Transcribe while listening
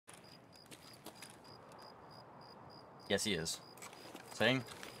Yes, he is. Saying.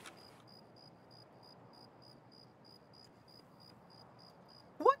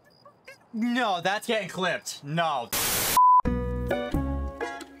 What? No, that's getting clipped. No. Trying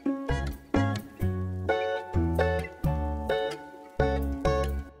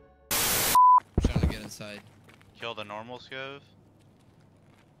to get inside. Kill the normal Scove?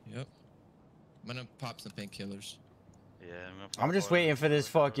 Yep. I'm gonna pop some painkillers. Yeah, I'm just waiting for this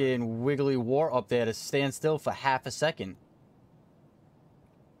fucking wiggly war up there to stand still for half a second.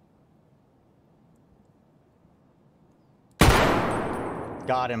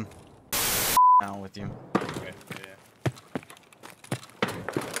 Got him. Down with you. Okay, yeah.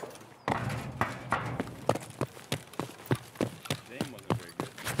 Game wasn't very good.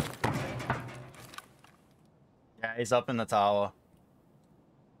 Yeah, he's up in the tower.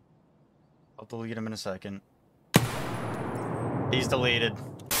 I'll delete him in a second. He's deleted.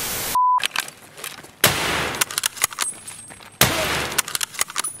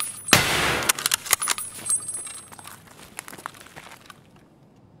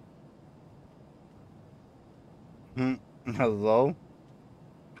 Hello?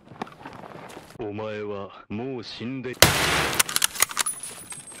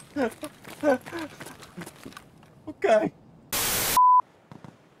 Okay.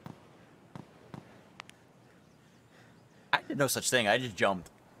 I did no such thing. I just jumped.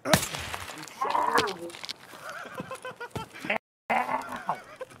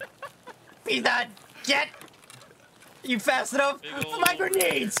 Be that get you fast enough for my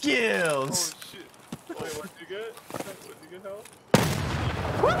grenade skills. Oh shit! Wait, what you get? What you get help?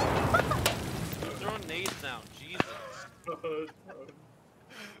 Throwing nades now, Jesus.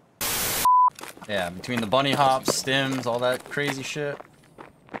 Yeah, between the bunny hops, stims, all that crazy shit.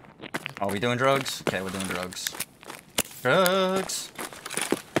 Are we doing drugs? Okay, we're doing drugs. Drugs.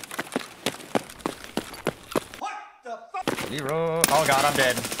 What the fuck? Zero. Oh god, I'm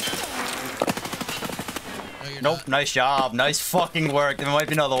dead. No, you're Nope, not. nice job. Nice fucking work. There might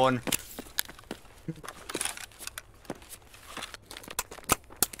be another one.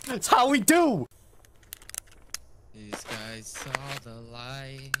 That's how we do! These guys saw the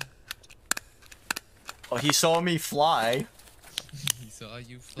light. Oh, he saw me fly. He saw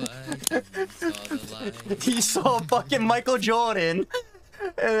you fly. He saw the light. He saw fucking Michael Jordan.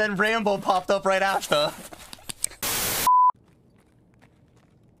 And then Rambo popped up right after.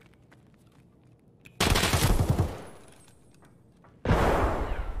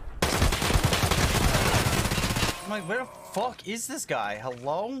 I'm like, where the fuck is this guy?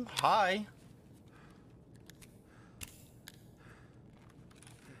 Hello? Hi?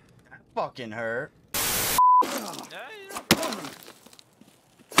 That fucking hurt. Yeah,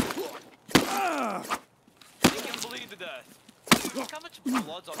 you can bleed to death. Look how much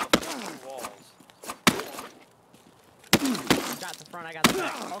blood's on the fucking walls. Got the front, I got the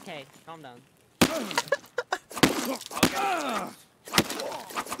back. Okay, calm down.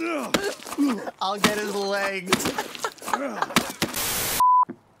 I'll get his legs.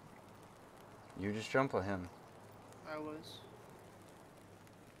 You just jump with him. I was.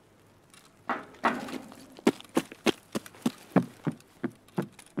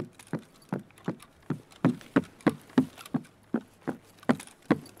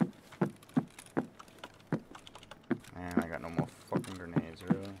 Man, I got no more fucking grenades,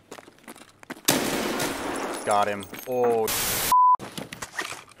 really. Got him. Oh.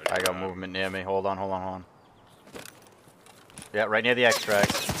 I got movement near me. Hold on, hold on, hold on. Yeah, right near the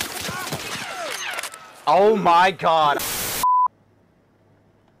extract. Oh my god.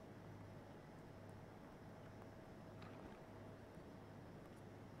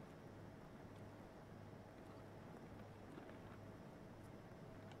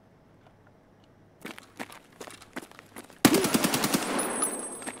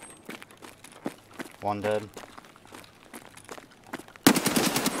 One dead.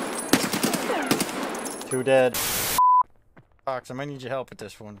 Two dead. Fox, I might need your help with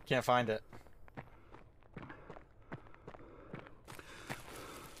this one. Can't find it.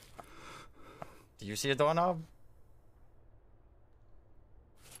 Do you see a doorknob?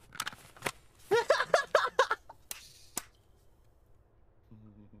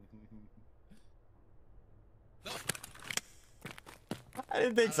 I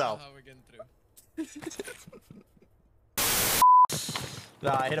didn't think so. I don't know how we're getting through.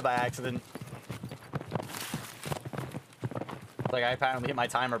 Nah, I hit it by accident. Like, I apparently hit my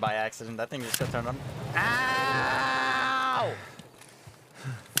timer by accident. That thing just got turned on. Ow!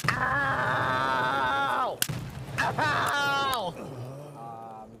 Ow! Ow!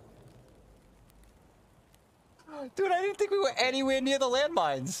 Dude, I didn't think we were anywhere near the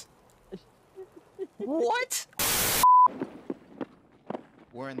landmines. What?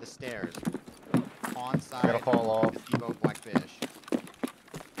 We're in the stairs. On side. gotta fall off. Evo Blackfish.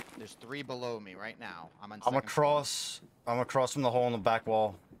 There's 3 below me right now. I'm on I'm second across. I'm across from the hole in the back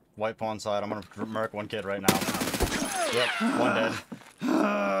wall. White pawn side. I'm gonna murk one kid right now. Yep, one dead.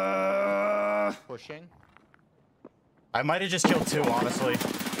 floor. Pushing. I might have just killed 2, honestly.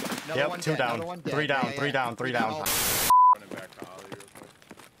 Another Yep, one 2 dead, down. another one dead. 3 Yeah, down, yeah, 3 yeah. down, 3 down. Running back to Ollie real quick.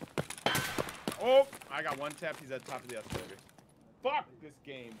 Oh, I got one tap. He's at the top of the escalator. Fuck this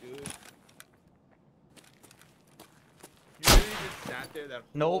game, dude. You really just sat there that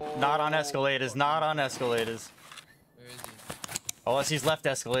Nope, not on whole escalators. Not on escalators. Where is he? Unless he's left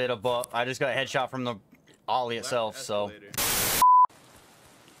escalator, but I just got a headshot from the ollie left itself, so. escalator.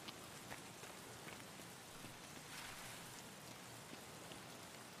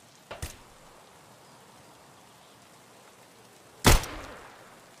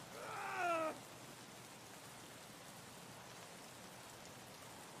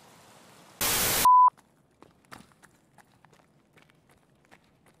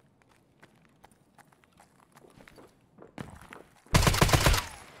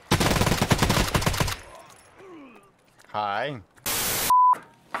 Hi.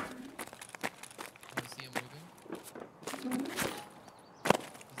 I see him moving.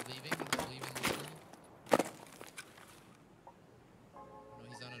 He's leaving. He's leaving this room. No,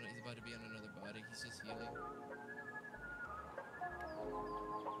 he's on. He's about to be on another body. He's just healing.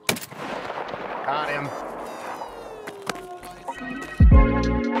 Got him.